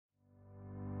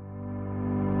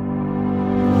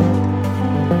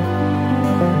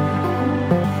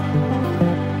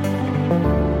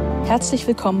Herzlich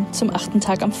willkommen zum 8.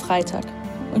 Tag am Freitag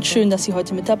und schön, dass Sie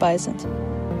heute mit dabei sind.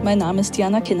 Mein Name ist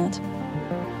Diana Kinnert.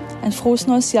 Ein frohes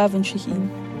neues Jahr wünsche ich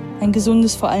Ihnen. Ein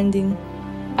gesundes vor allen Dingen.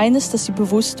 Eines, das Sie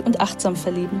bewusst und achtsam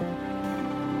verleben.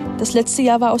 Das letzte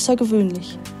Jahr war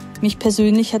außergewöhnlich. Mich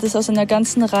persönlich hat es aus einer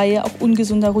ganzen Reihe auch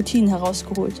ungesunder Routinen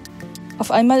herausgeholt.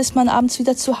 Auf einmal ist man abends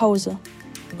wieder zu Hause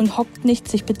und hockt nicht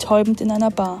sich betäubend in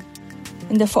einer Bar.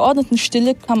 In der verordneten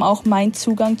Stille kam auch mein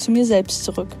Zugang zu mir selbst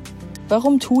zurück.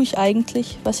 Warum tue ich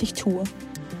eigentlich, was ich tue?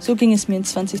 So ging es mir in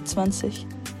 2020.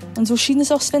 Und so schien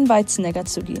es auch Sven Weizenegger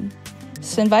zu gehen.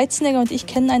 Sven Weizenegger und ich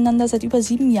kennen einander seit über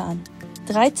 7 Jahren.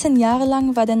 13 Jahre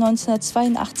lang war der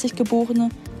 1982 Geborene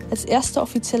als erster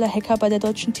offizieller Hacker bei der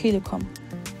Deutschen Telekom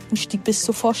und stieg bis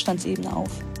zur Vorstandsebene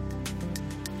auf.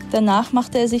 Danach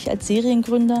machte er sich als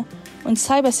Seriengründer und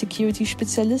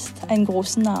Cybersecurity-Spezialist einen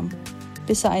großen Namen,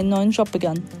 bis er einen neuen Job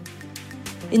begann.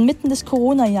 Inmitten des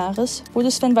Corona-Jahres wurde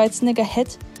Sven Weizenegger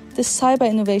Head des Cyber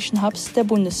Innovation Hubs der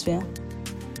Bundeswehr.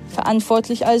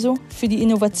 Verantwortlich also für die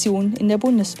Innovation in der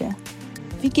Bundeswehr.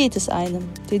 Wie geht es einem,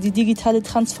 der die digitale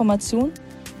Transformation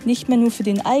nicht mehr nur für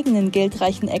den eigenen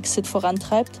geldreichen Exit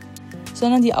vorantreibt,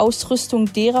 sondern die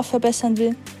Ausrüstung derer verbessern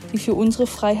will, die für unsere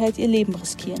Freiheit ihr Leben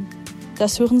riskieren?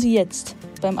 Das hören Sie jetzt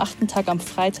beim 8. Tag am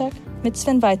Freitag mit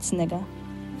Sven Weizenegger.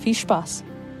 Viel Spaß!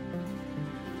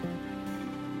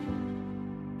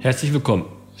 Herzlich willkommen.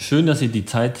 Schön, dass Sie die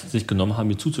Zeit sich genommen haben,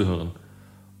 mir zuzuhören.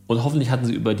 Und hoffentlich hatten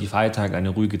Sie über die Feiertage eine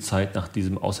ruhige Zeit nach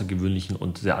diesem außergewöhnlichen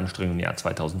und sehr anstrengenden Jahr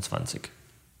 2020.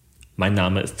 Mein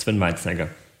Name ist Sven Weizenegger.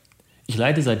 Ich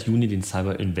leite seit Juni den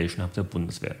Cyber Innovation Hub der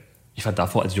Bundeswehr. Ich war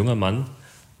davor als junger Mann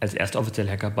als erster offizieller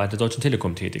Hacker bei der Deutschen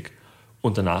Telekom tätig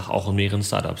und danach auch in mehreren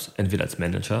Startups, entweder als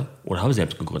Manager oder habe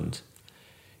selbst gegründet.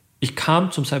 Ich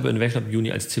kam zum Cyber Innovation Hub im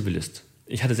Juni als Zivilist.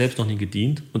 Ich hatte selbst noch nie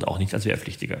gedient und auch nicht als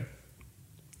Wehrpflichtiger.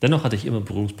 Dennoch hatte ich immer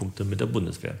Berührungspunkte mit der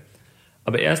Bundeswehr.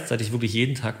 Aber erst seit ich wirklich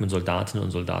jeden Tag mit Soldatinnen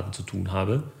und Soldaten zu tun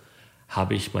habe,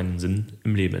 habe ich meinen Sinn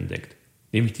im Leben entdeckt.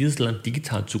 Nämlich dieses Land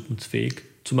digital zukunftsfähig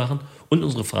zu machen und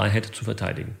unsere Freiheit zu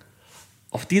verteidigen.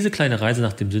 Auf diese kleine Reise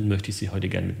nach dem Sinn möchte ich Sie heute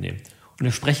gerne mitnehmen. Und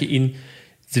ich verspreche Ihnen,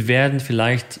 Sie werden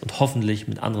vielleicht und hoffentlich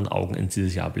mit anderen Augen in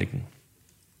dieses Jahr blicken.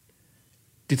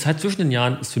 Die Zeit zwischen den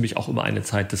Jahren ist für mich auch immer eine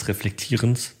Zeit des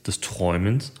Reflektierens, des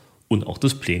Träumens und auch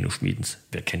des Pläne-Schmiedens.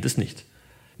 Wer kennt es nicht?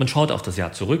 Man schaut auf das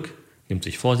Jahr zurück, nimmt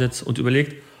sich Vorsätze und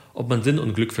überlegt, ob man Sinn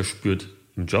und Glück verspürt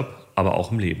im Job, aber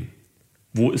auch im Leben.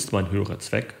 Wo ist mein höherer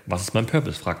Zweck? Was ist mein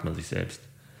Purpose, fragt man sich selbst.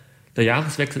 Der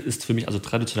Jahreswechsel ist für mich also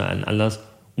traditionell ein Anlass,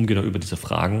 um genau über diese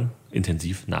Fragen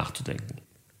intensiv nachzudenken.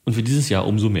 Und für dieses Jahr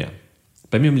umso mehr.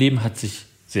 Bei mir im Leben hat sich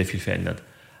sehr viel verändert.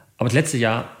 Aber das letzte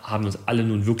Jahr haben wir uns alle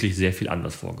nun wirklich sehr viel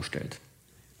anders vorgestellt.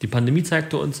 Die Pandemie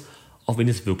zeigte uns, auf wen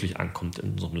es wirklich ankommt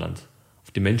in unserem Land. Auf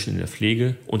die Menschen in der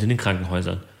Pflege und in den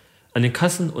Krankenhäusern. An den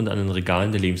Kassen und an den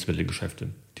Regalen der Lebensmittelgeschäfte.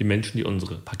 Die Menschen, die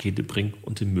unsere Pakete bringen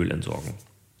und den Müll entsorgen.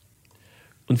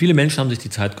 Und viele Menschen haben sich die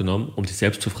Zeit genommen, um sich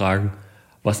selbst zu fragen,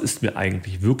 was ist mir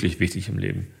eigentlich wirklich wichtig im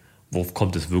Leben? Worauf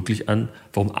kommt es wirklich an?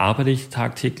 Warum arbeite ich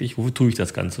tagtäglich? Wofür tue ich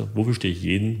das Ganze? Wofür stehe ich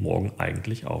jeden Morgen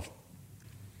eigentlich auf?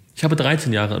 Ich habe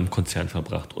 13 Jahre im Konzern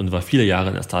verbracht und war viele Jahre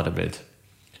in der Startup-Welt.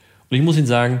 Und ich muss Ihnen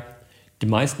sagen, die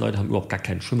meisten Leute haben überhaupt gar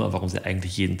keinen Schimmer, warum sie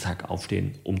eigentlich jeden Tag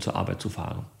aufstehen, um zur Arbeit zu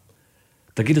fahren.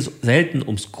 Da geht es selten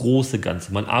ums große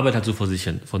Ganze. Man arbeitet halt so vor sich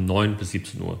hin, von 9 bis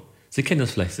 17 Uhr. Sie kennen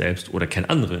das vielleicht selbst oder kennen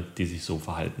andere, die sich so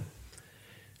verhalten.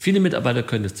 Viele Mitarbeiter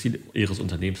können das Ziel ihres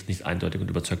Unternehmens nicht eindeutig und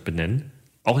überzeugt benennen.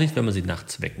 Auch nicht, wenn man sie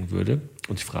nachts wecken würde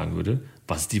und sich fragen würde,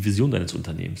 was ist die Vision deines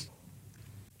Unternehmens?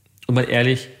 Und mal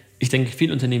ehrlich, ich denke,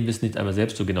 viele Unternehmen wissen nicht einmal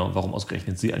selbst so genau, warum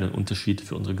ausgerechnet sie einen Unterschied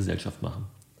für unsere Gesellschaft machen.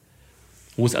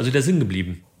 Wo ist also der Sinn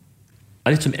geblieben?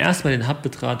 Als ich zum ersten Mal den Hub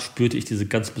betrat, spürte ich diese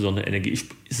ganz besondere Energie. Ich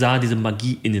sah diese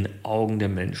Magie in den Augen der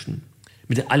Menschen,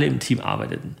 mit der alle im Team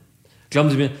arbeiteten. Glauben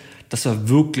Sie mir, das war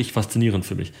wirklich faszinierend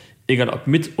für mich. Egal ob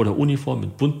mit oder Uniform,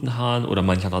 mit bunten Haaren oder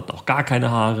manche hatten auch gar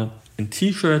keine Haare, in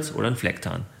T-Shirts oder in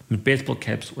Flecktarn, mit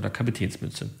Baseballcaps oder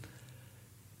Kapitänsmütze.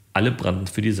 Alle brannten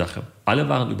für die Sache. Alle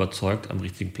waren überzeugt, am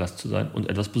richtigen Platz zu sein und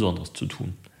etwas Besonderes zu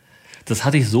tun. Das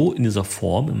hatte ich so in dieser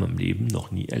Form in meinem Leben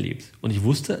noch nie erlebt. Und ich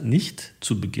wusste nicht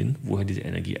zu Beginn, woher diese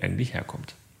Energie eigentlich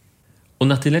herkommt. Und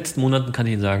nach den letzten Monaten kann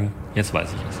ich Ihnen sagen, jetzt weiß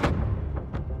ich es.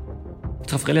 Ich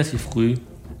traf relativ früh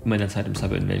in meiner Zeit im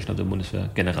Cyber Innovation Hub der Bundeswehr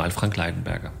General Frank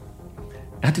Leidenberger.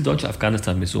 Er hat die deutsche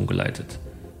Afghanistan-Mission geleitet,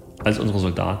 als unsere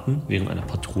Soldaten während einer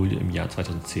Patrouille im Jahr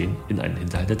 2010 in einen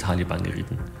Hinterhalt der Taliban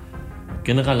gerieten.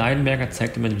 General Leidenberger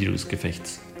zeigte mir ein Video des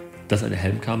Gefechts, das eine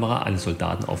Helmkamera eines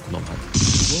Soldaten aufgenommen hat.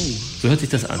 So hört sich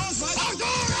das an.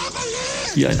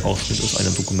 Hier ein Ausschnitt aus einer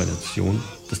Dokumentation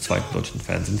des zweiten deutschen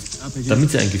Fernsehens,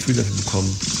 damit Sie ein Gefühl dafür bekommen,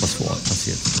 was vor Ort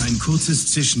passiert. Ein kurzes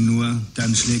Zischen nur,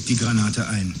 dann schlägt die Granate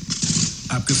ein.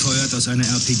 Abgefeuert aus einer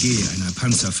RPG, einer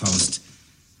Panzerfaust.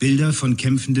 Bilder von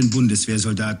kämpfenden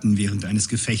Bundeswehrsoldaten während eines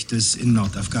Gefechtes in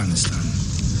Nordafghanistan.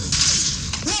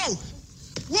 Wow!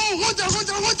 Wow,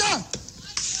 runter!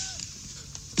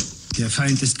 Der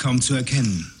Feind ist kaum zu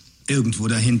erkennen. Irgendwo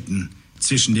da hinten,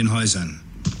 zwischen den Häusern.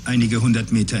 Einige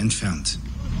 100 Meter entfernt.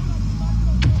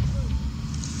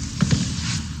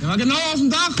 Der war genau auf dem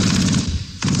Dach!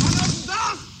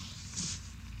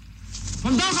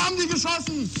 Vom Dach haben die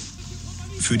geschossen!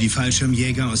 Für die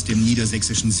Fallschirmjäger aus dem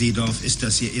niedersächsischen Seedorf ist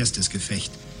das ihr erstes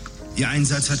Gefecht. Ihr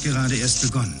Einsatz hat gerade erst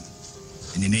begonnen.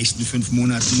 In den nächsten 5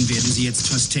 Monaten werden sie jetzt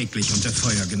fast täglich unter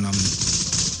Feuer genommen.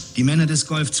 Die Männer des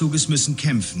Golfzuges müssen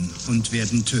kämpfen und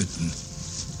werden töten.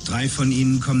 3 von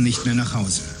ihnen kommen nicht mehr nach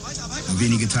Hause. Nur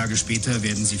wenige Tage später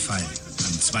werden sie fallen.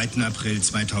 Am 2. April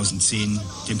 2010,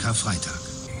 dem Karfreitag.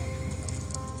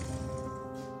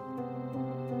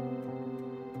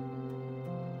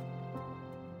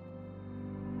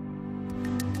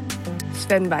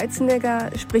 Sven Weizenegger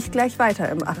spricht gleich weiter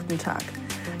im 8. Tag.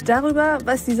 Darüber,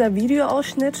 was dieser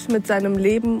Videoausschnitt mit seinem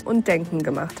Leben und Denken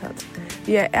gemacht hat.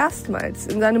 Wie er erstmals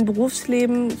in seinem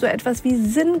Berufsleben so etwas wie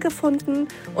Sinn gefunden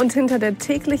und hinter der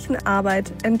täglichen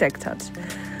Arbeit entdeckt hat.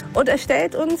 Und er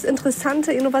stellt uns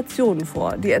interessante Innovationen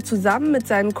vor, die er zusammen mit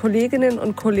seinen Kolleginnen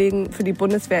und Kollegen für die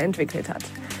Bundeswehr entwickelt hat.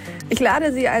 Ich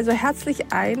lade Sie also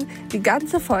herzlich ein, die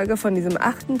ganze Folge von diesem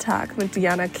 8. Tag mit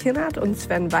Diana Kinnert und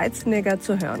Sven Weizenegger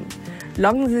zu hören.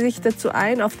 Loggen Sie sich dazu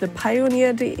ein auf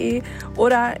thepioneer.de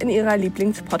oder in Ihrer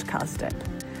Lieblings-Podcast-App.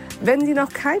 Wenn Sie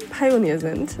noch kein Pionier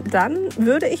sind, dann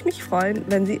würde ich mich freuen,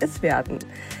 wenn Sie es werden.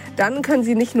 Dann können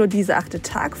Sie nicht nur diese 8.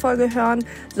 Tag-Folge hören,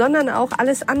 sondern auch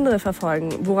alles andere verfolgen,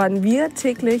 woran wir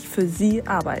täglich für Sie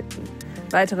arbeiten.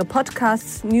 Weitere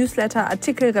Podcasts, Newsletter,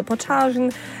 Artikel,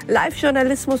 Reportagen,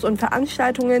 Live-Journalismus und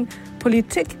Veranstaltungen,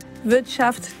 Politik,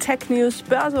 Wirtschaft, Tech-News,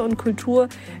 Börse und Kultur.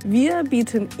 Wir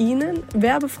bieten Ihnen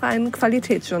werbefreien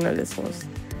Qualitätsjournalismus.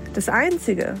 Das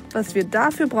Einzige, was wir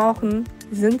dafür brauchen,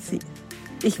 sind Sie.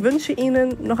 Ich wünsche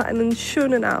Ihnen noch einen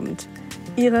schönen Abend.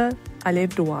 Ihre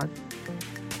Alev Doan.